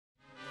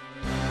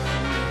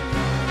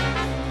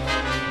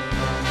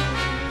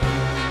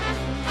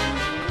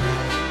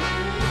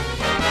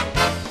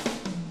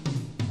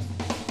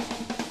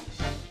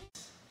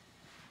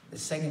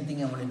second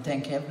thing, I want to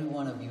thank every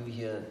one of you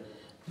here,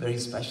 very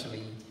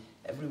specially,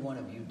 every one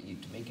of you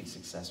to make it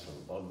successful,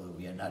 although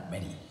we are not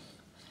many.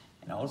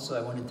 And also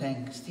I want to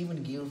thank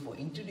Stephen Gill for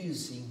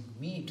introducing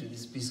me to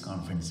this peace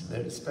conference. A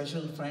very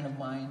special friend of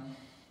mine,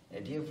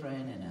 a dear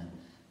friend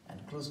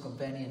and close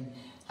companion.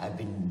 I've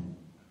been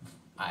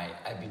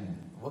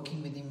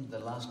working with him the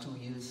last 2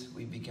 years.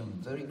 We became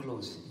very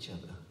close to each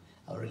other.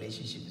 Our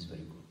relationship is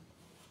very good.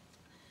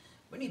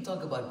 When you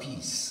talk about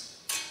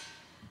peace,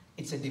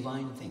 it's a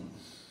divine thing.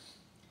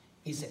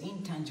 It's an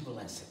intangible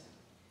asset.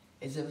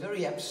 It's a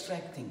very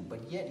abstract thing, but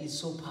yet it's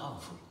so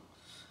powerful.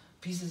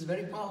 Peace is a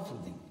very powerful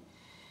thing.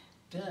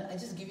 I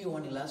just give you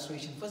one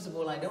illustration. First of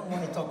all, I don't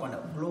want to talk on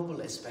a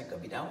global aspect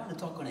of it. I want to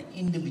talk on an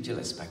individual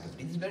aspect of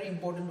it. It's very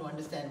important to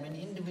understand when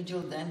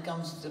individual, then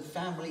comes the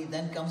family,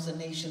 then comes the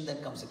nation,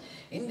 then comes...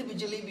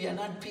 Individually, we are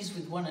not peace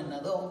with one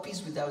another or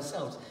peace with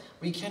ourselves.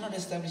 We cannot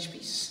establish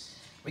peace.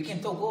 We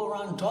can go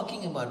around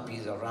talking about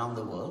peace around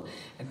the world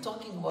and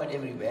talking about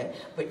everywhere,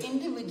 but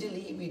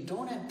individually, we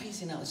don't have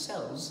peace in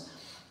ourselves.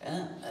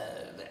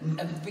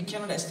 We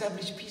cannot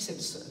establish peace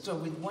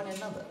with one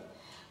another.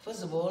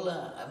 First of all,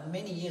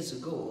 many years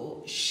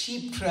ago,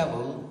 sheep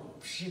travel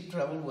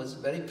was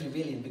very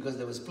prevalent because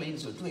there was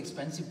planes were too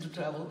expensive to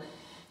travel.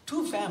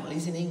 Two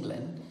families in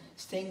England,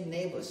 staying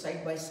neighbors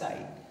side by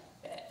side,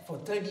 for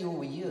 30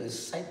 over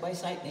years, side by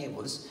side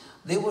neighbors,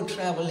 they were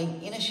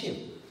traveling in a ship.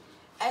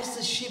 As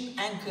the ship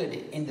anchored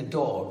in the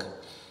dock,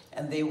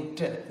 and they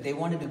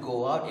wanted to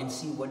go out and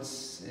see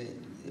what's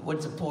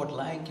the port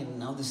like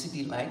and how the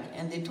city like,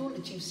 and they told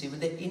the chief steward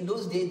that in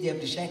those days they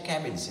have to share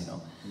cabins, you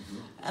know. Mm-hmm.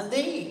 And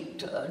they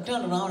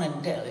turn around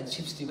and tell the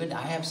chief steward,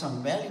 I have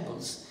some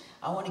valuables.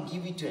 I want to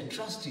give it to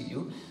entrust to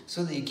you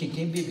so that you can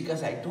keep it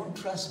because I don't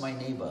trust my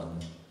neighbor.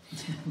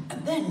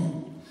 and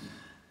then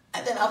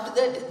after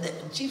that, the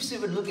chief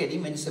steward would look at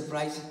him and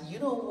surprised, you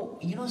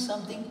know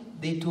something?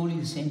 They told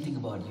you the same thing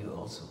about you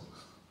also.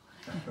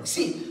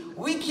 See,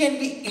 we can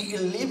be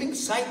living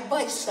side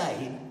by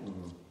side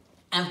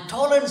and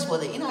tolerance for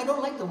the, I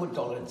don't like the word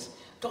tolerance.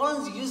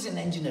 Tolerance is used in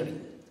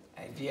engineering.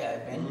 If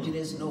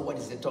engineers know what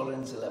is the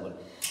tolerance level.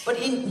 But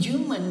in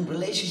human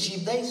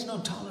relationship, there is no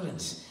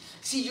tolerance.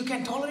 See, you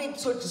can tolerate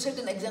to a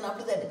certain extent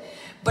after that.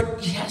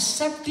 But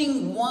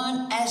accepting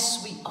one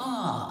as we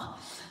are,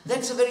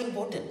 that's very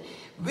important.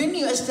 When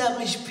you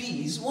establish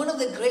peace, one of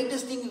the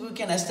greatest things we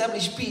can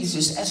establish peace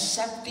is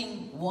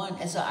accepting one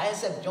as I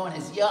accept John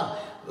as,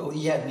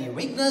 he had me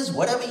weakness,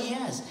 whatever he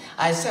has.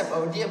 I accept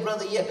our dear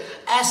brother here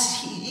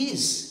as he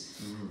is.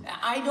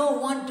 I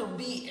don't want to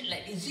be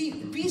like, you see,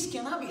 peace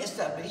cannot be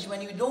established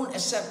when you don't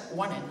accept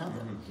one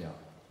another. Yeah.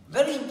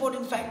 Very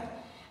important fact.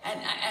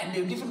 And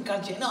a different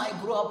culture. I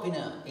grew up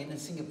in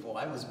Singapore.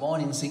 I was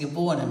born in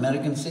Singapore, an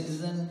American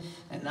citizen,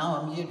 and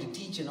now I'm here to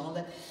teach and all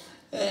that.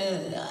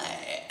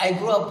 I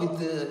grew up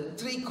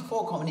with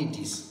 4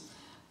 communities.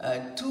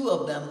 Two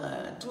of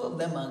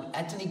them are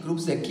ethnic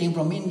groups that came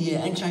from India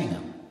and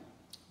China.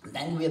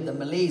 Then we have the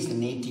Malays, the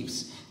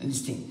natives, and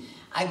this thing.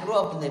 I grew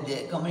up in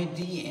the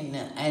community,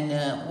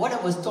 and what I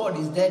was taught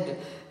is that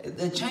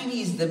the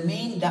Chinese, the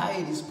main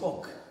diet is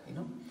pork,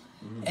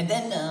 Mm-hmm. And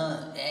then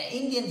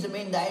Indians, the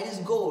main diet is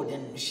goat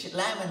and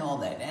lamb and all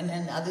that,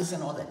 and others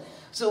and all that.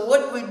 So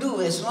what we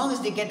do, as long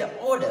as they get an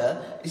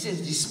order, it says,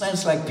 it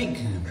smells like pig.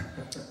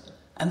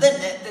 And then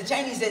the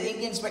Chinese, the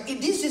Indians, but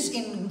this is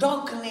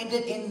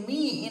indoctrinated in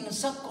me, in a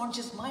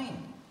subconscious mind.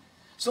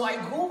 So I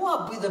grow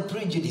up with a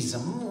prejudice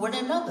one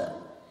another.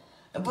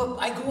 But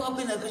I grew up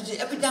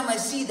every time I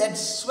see that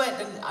sweat,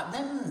 and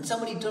then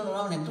somebody turned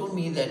around and told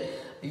me that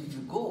if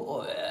you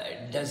go,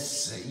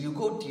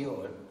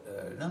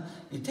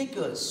 you take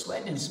your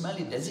sweat and smell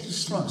it, does it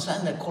smell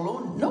like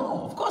cologne?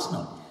 No, of course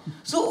not.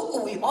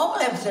 So we all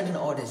have certain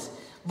orders.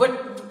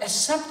 But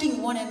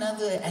accepting one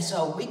another as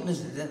our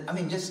weaknesses,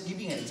 just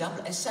giving an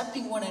example,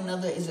 accepting one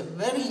another is a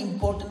very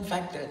important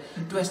factor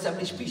to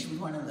establish peace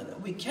with one another.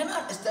 We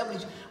cannot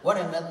establish one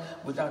another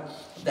without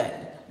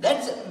that.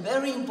 That's a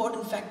very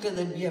important factor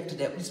that we have to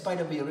have,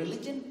 despite of your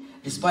religion,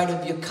 despite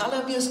of your color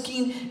of your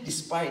skin,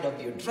 despite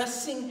of your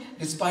dressing,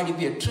 despite of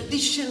your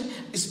tradition,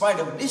 despite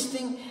of this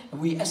thing.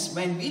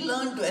 When we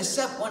learn to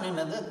accept one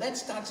another, that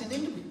starts in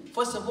individual.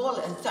 First of all,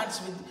 it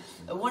starts with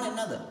one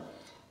another.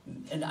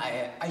 And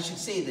I should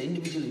say the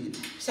individual.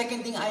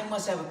 Second thing, I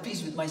must have a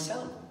peace with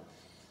myself.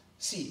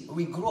 See,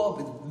 we grow up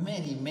with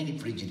many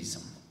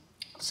prejudices.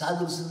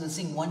 Sadhu Sundar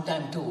Singh one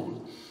time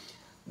told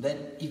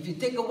that if you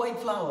take a white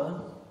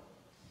flower,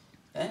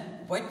 and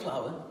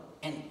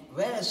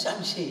wear a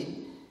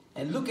sunshade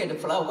and look at the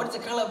flower, what is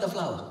the color of the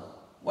flower?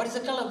 What is the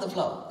color of the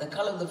flower? The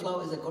color of the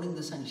flower is according to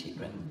the sunshade,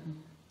 right? Mm-hmm.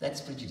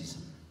 That's prejudice.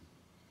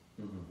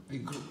 Mm-hmm. We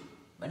grow.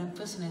 When a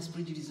person has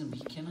prejudice,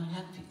 he cannot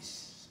have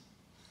peace.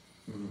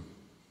 Mm-hmm.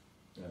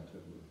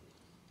 Absolutely.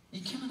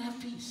 You cannot have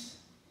peace.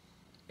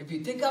 If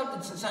you take out the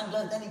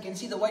sunglass, then you can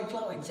see the white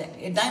flower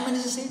exactly. A diamond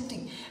is the same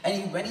thing.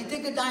 And when you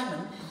take a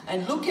diamond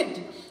and look at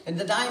And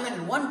the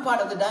diamond, one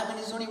part of the diamond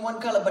is only one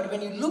color, but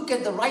when you look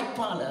at the right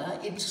color,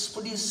 it's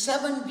produced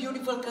 7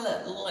 beautiful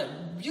colors.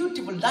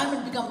 Beautiful.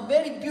 Diamond become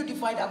very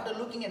beautified after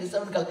looking at the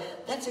 7 colors.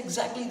 That's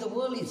exactly the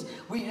world is.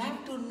 We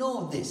have to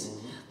know this.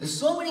 There's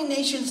so many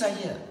nations are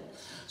here.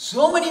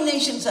 So many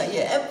nations are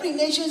here. Every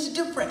nation is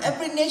different.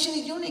 Every nation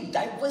is unique.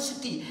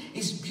 Diversity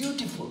is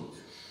beautiful.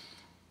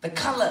 The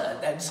color,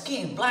 that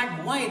skin,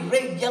 black, white,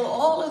 red, yellow,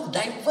 all of the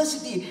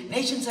diversity,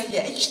 nations are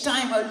here. Each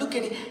time I look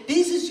at it,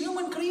 this is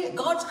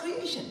God's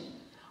creation.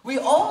 We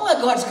all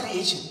are God's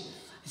creation.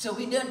 So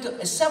we learn to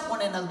accept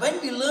one another.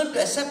 When we learn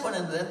to accept one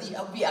another,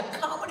 we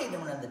accommodate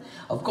one another.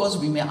 Of course,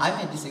 I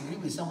may disagree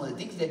with some of the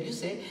things that you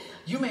say.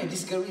 You may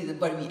disagree,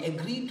 but we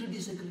agree to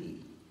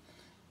disagree.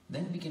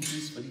 Then we can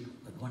peacefully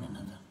with one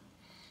another.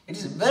 It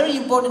is a very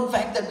important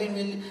fact that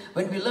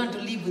when we learn to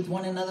live with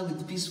one another,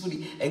 with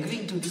peacefully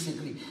agreeing to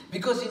disagree.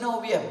 Because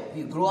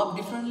we grow up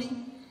differently.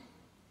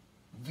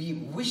 We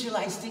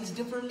visualize things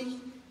differently.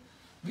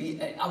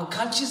 Our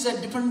cultures are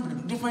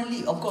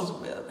differently, of course,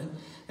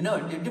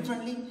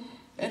 differently.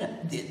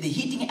 The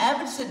heating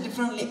habits are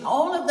differently.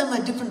 All of them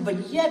are different,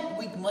 but yet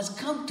we must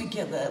come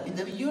together in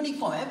the unique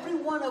form. Every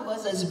one of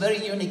us is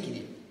very unique in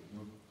it.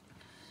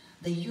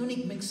 The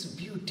unique makes it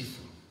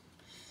beautiful.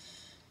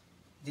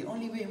 The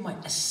only way by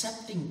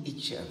accepting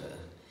each other,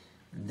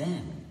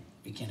 then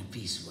we can have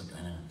peace with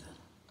one another,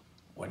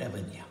 whatever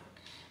they are.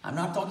 I'm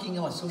not talking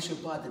about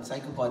sociopath and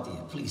psychopath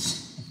here,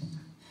 please.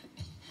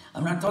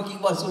 I'm not talking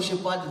about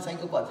sociopath and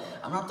psychopath.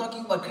 I'm not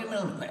talking about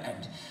criminal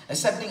and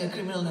accepting a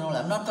criminal and all.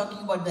 I'm not talking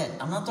about that.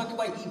 I'm not talking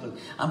about evil.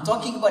 I'm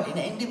talking about an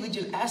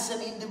individual, as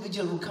an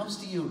individual who comes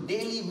to you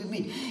daily with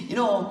me.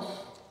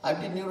 I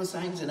did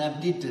neuroscience and I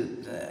did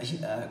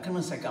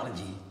criminal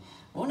psychology.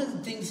 One of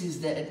the things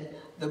is that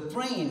the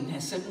brain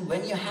has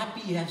when you're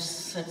happy, you have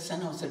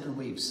send out certain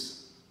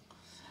waves.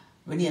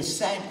 When you're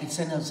sad, it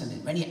sends out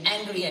certain. When you're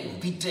angry and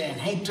bitter and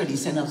hatred, it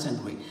sends out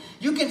certain waves.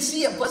 You can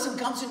see a person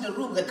comes into the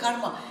room, the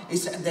karma,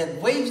 the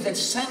waves that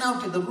send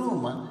out to the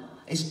room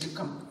is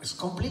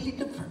completely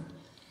different.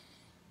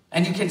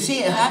 And you can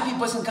see a happy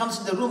person comes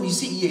in the room, you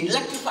see, you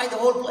electrify the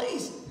whole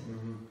place.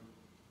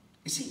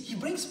 You see, he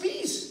brings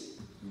peace.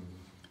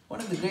 One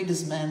of the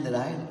greatest men that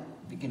I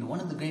begin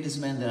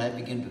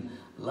to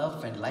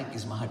love and like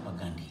is Mahatma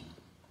Gandhi.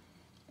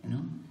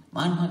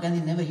 Mahatma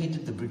Gandhi never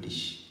hated the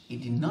British. He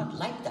did not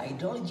like the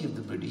ideology of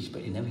the British,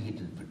 but he never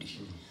hated the British.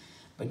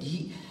 But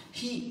he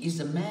is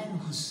a man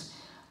who's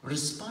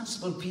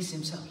responsible peace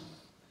himself.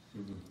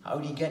 How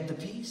did he get the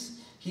peace?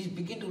 He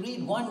began to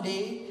read. One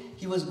day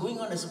he was going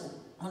on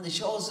the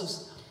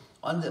shores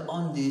on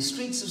the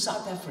streets of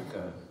South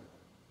Africa,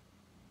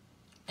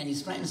 and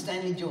his friend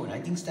Stanley Jones,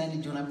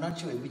 I'm not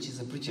sure which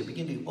is a preacher,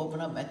 began to open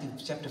up Matthew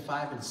chapter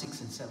 5 and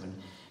 6 and 7.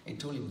 I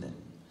told him that.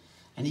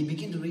 And he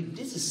began to read,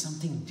 this is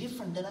something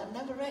different that I've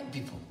never read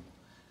before.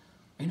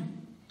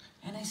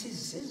 And I said,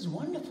 this is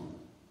wonderful.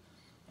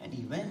 And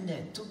he went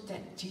there, took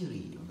that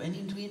theory, went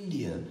into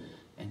India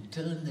and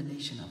turned the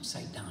nation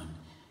upside down.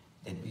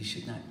 That we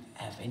should not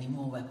have any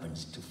more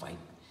weapons to fight.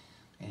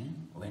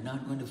 We're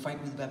not going to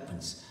fight with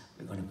weapons.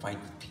 We're going to fight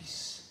with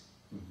peace.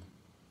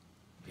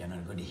 We are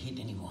not going to hate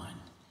anyone.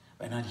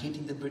 We're not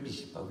hating the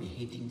British, but we're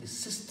hating the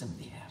system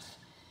they have.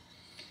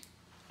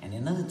 And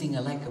another thing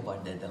I like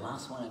about that, the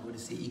last one I'm going to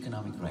say,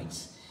 economic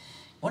rights.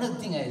 One of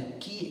the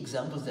key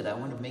examples that I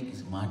want to make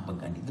is Mahatma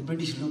Gandhi. The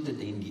British looted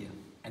India,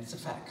 and it's a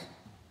fact.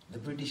 The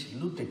British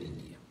looted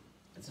India.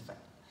 It's a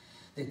fact.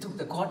 They took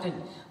the cotton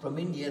from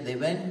India, they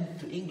went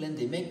to England,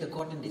 they make the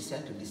cotton, they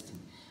sell to this thing.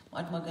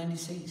 Mahatma Gandhi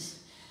says,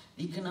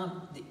 if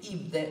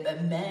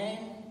a man,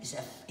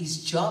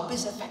 his job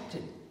is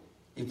affected,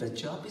 if a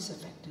job is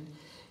affected,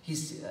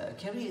 his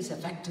career is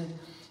affected,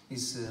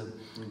 his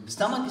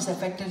stomach is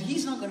affected,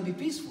 he's not going to be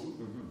peaceful.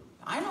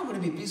 I'm not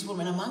going to be peaceful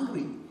when I'm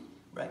hungry,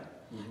 right?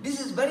 This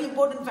is very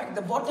important fact.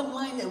 The bottom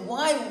line is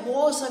why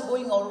wars are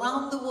going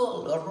around the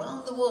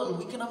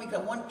world. Economic,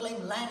 one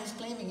claim, land is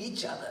claiming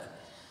each other,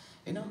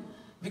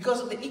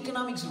 because of the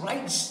economic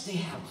rights they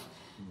have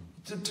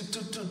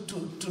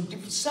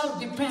to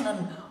self-depend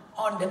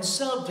on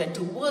themselves and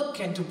to work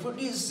and to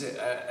produce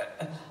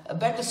a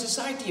better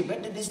society, a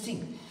better this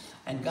thing.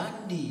 And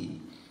Gandhi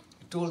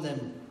told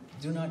them,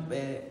 do not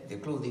wear their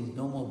clothing,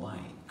 no more buy,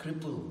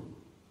 cripple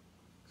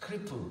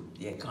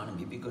the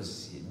economy,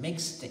 because it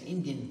makes the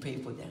Indian pay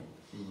for them.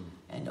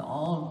 And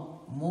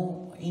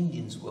more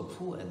Indians were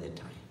poor at that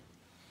time.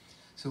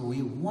 So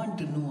we want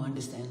to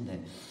understand that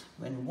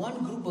when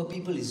one group of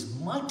people is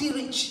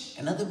multi-rich,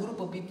 another group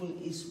of people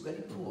is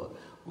very poor,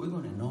 we're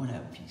going to not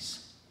have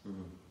peace.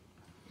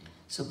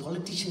 So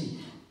politician,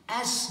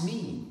 as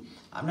me,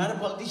 I'm not a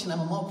politician, I'm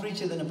a more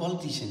preacher than a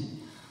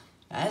politician.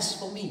 As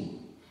for me,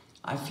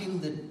 I feel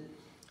that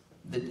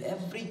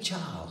every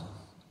child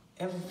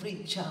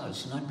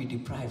should not be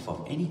deprived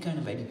of any kind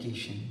of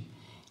education,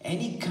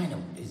 any kind of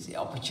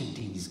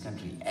opportunity in this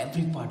country,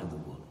 every part of the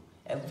world,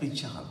 every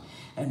child.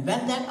 And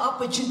when that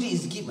opportunity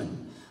is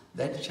given,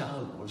 that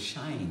child will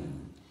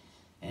shine.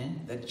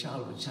 That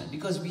child will shine.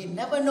 Because we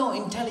never know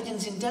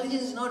intelligence.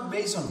 Intelligence is not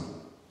based on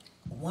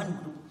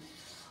one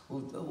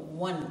group,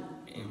 one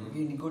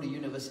When you go to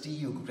university,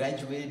 you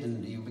graduate,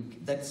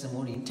 and that's the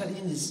more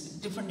intelligence is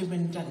different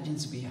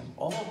intelligence we have.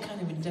 All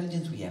kind of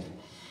intelligence we have.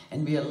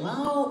 And we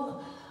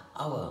allow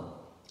our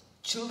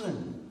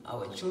children,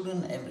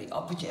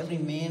 every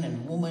man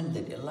and woman,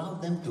 that allow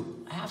them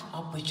to have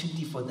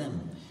opportunity for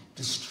them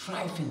to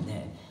strive in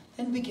there,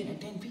 then we can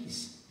attain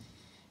peace.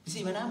 You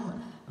see, when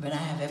I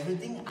have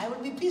everything, I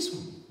will be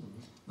peaceful.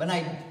 When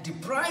I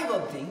deprive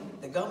of things,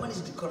 the government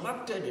is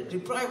corrupted,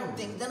 deprived of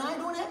things, then I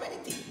don't have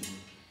anything.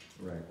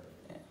 Right.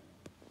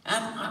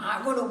 And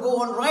I'm going to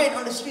go on riot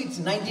on the streets.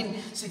 In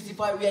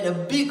 1965, we had a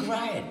big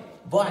riot.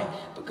 Why?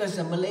 Because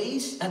the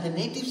Malays are the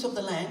natives of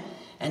the land,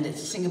 and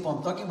it's Singapore,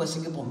 I'm talking about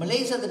Singapore.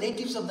 Malays are the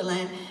natives of the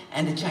land,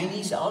 and the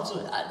Chinese are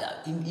also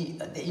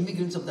the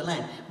immigrants of the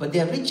land. But they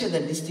are richer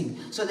than this thing.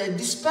 So the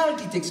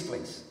disparity takes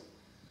place.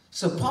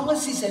 So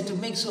policies have to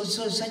make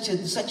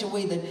such a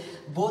way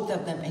that both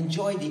of them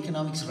enjoy the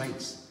economic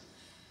rights.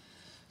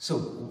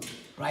 So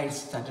riots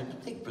started to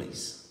take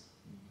place.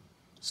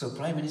 So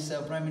Prime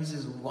Minister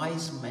is a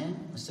wise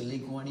man, Mr. Lee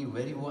Kuan Yew,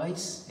 very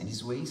wise in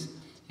his ways.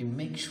 He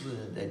makes sure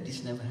that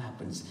this never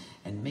happens,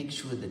 and make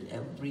sure that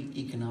every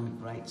economic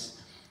rights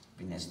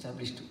been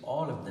established to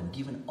all of them,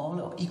 given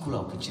all equal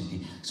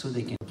opportunity, so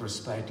they can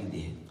prosperity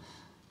there,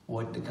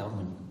 what the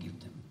government will give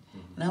them.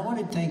 And I want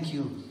to thank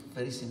you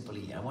very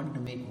simply. I wanted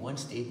to make one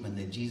statement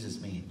that Jesus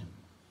made.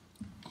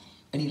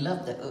 When he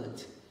loved the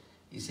earth,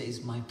 he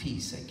says, "My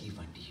peace I give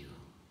unto you."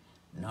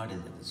 Not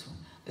in this one.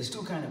 There's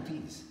two kinds of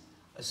peace.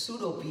 A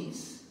pseudo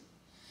peace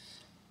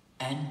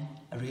and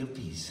a real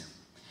peace.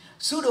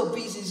 Pseudo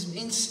peace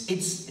means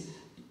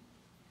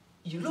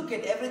you look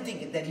at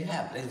everything that you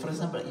have. Like for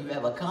example, you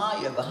have a car,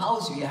 you have a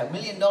house, you have $1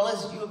 million,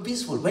 you're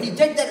peaceful. When you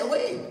take that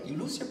away, you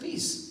lose your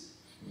peace.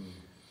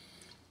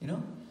 You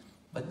know?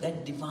 But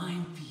that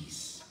divine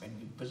peace, when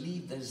we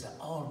believe there's the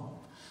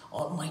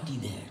Almighty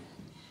there,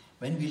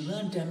 when we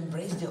learn to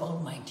embrace the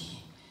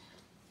Almighty,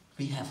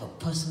 we have a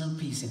personal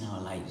peace in our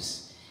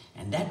lives.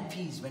 And that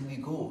peace, when we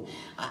go,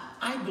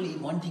 I believe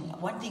one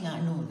thing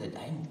I know, that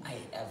I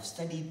have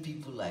studied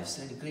people, I've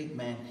studied great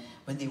men,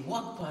 when they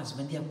walk past,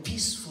 when they are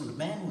peaceful,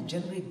 men who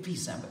generate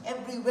peace,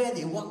 everywhere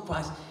they walk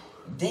past,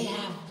 they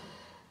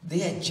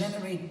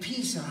generate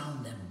peace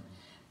around them.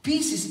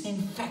 Peace is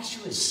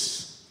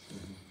infectious.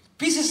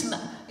 Peace is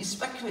not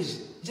infectious.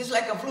 Just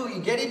like a flu,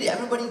 you get it,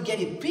 everybody get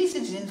it. Peace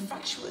is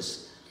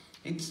infectious.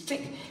 You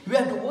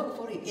have to work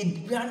for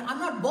it. I'm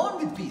not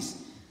born with peace.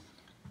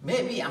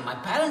 Maybe my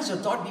parents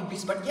have taught me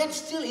peace, but yet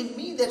still in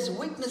me there's a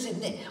weakness in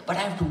me. But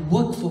I have to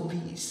work for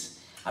peace.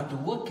 I have to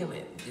work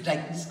away.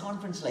 Like this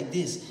conference like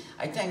this.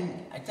 I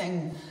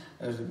thank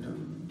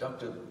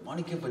Dr.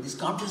 Monica for this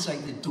conference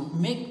like this, to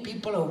make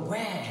people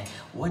aware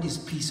what is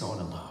peace all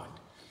about.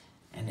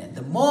 And then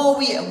the more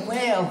we are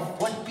aware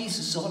of what peace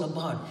is all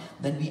about,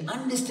 then we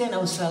understand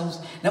ourselves.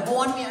 Number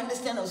one, we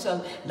understand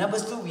ourselves. Number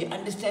two, we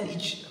understand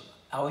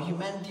our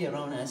humanity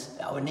around us,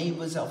 our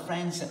neighbors, our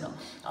friends, and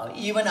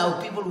even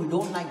our people who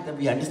don't like them,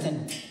 we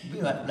understand.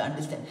 We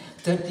understand.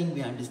 Third thing,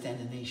 we understand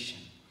the nation.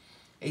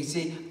 They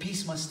say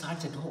peace must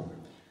start at home.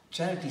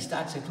 Charity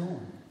starts at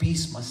home.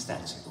 Peace must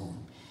start at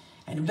home.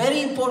 And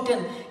very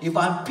important, if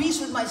I'm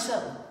peace with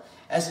myself,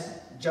 as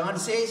John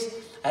says,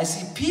 I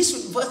see peace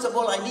with, first of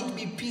all, I need to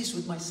be peace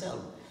with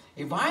myself.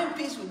 If I am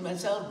peace with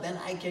myself, then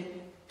I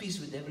get peace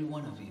with every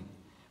one of you.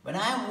 When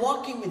I am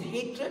walking with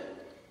hatred,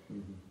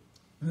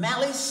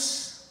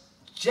 malice,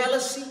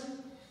 jealousy,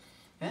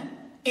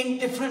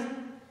 indifferent,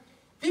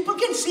 people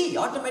can see,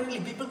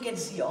 automatically people can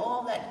see,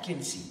 all that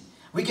can see.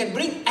 We can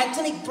bring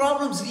ethnic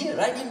problems here,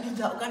 right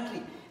into our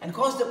country, and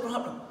cause the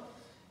problem.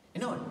 You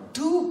know,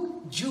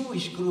 two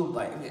Jewish groups,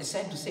 I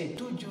said to say,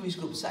 two Jewish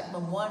groups,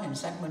 segment 1 and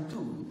segment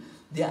 2,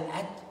 they are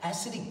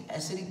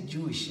acidic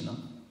Jewish, you know.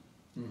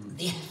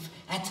 They have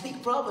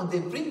ethnic problems, they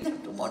bring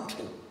them to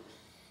Montreal.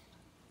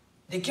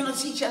 They cannot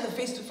see each other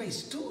face to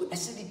face. Two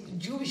acidic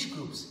Jewish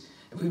groups.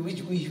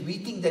 Which we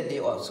think that they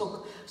are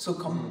so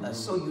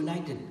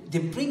united. They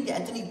bring the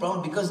ethnic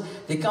problem because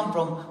they come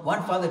from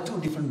one father, two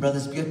different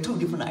brothers. We have two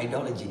different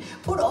ideology.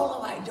 Put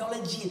all our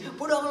ideology,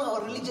 put all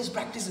our religious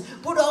practices,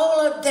 put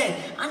all of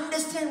that.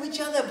 Understand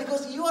each other,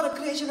 because you are a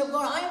creation of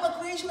God. I am a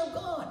creation of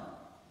God.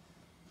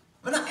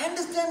 When I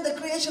understand the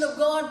creation of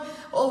God,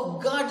 oh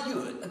God,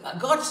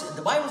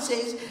 the Bible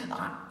says,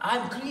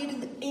 I'm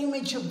creating the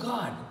image of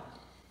God.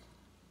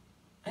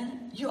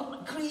 And you are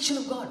a creation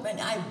of God. When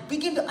I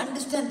begin to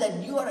understand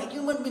that you are a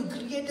human being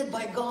created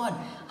by God,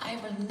 I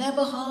will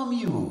never harm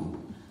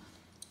you.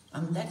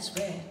 And that's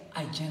where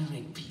I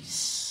generate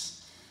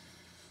peace.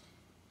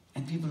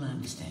 And people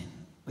understand.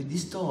 With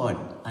this thought,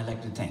 I'd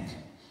like to thank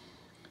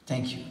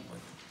you.